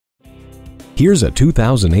Here's a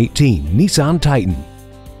 2018 Nissan Titan.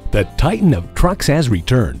 The Titan of trucks has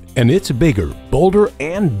returned, and it's bigger, bolder,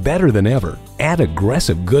 and better than ever. Add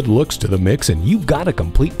aggressive good looks to the mix and you've got a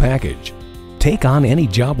complete package. Take on any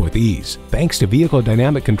job with ease thanks to vehicle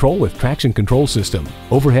dynamic control with traction control system,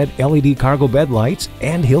 overhead LED cargo bed lights,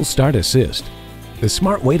 and hill start assist. The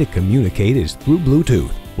smart way to communicate is through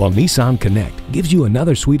Bluetooth, while Nissan Connect gives you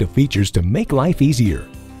another suite of features to make life easier.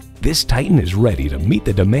 This Titan is ready to meet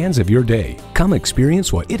the demands of your day. Come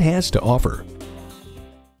experience what it has to offer.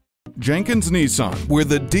 Jenkins Nissan, where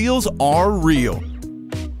the deals are real.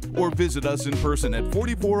 Or visit us in person at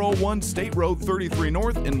 4401 State Road 33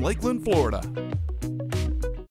 North in Lakeland, Florida.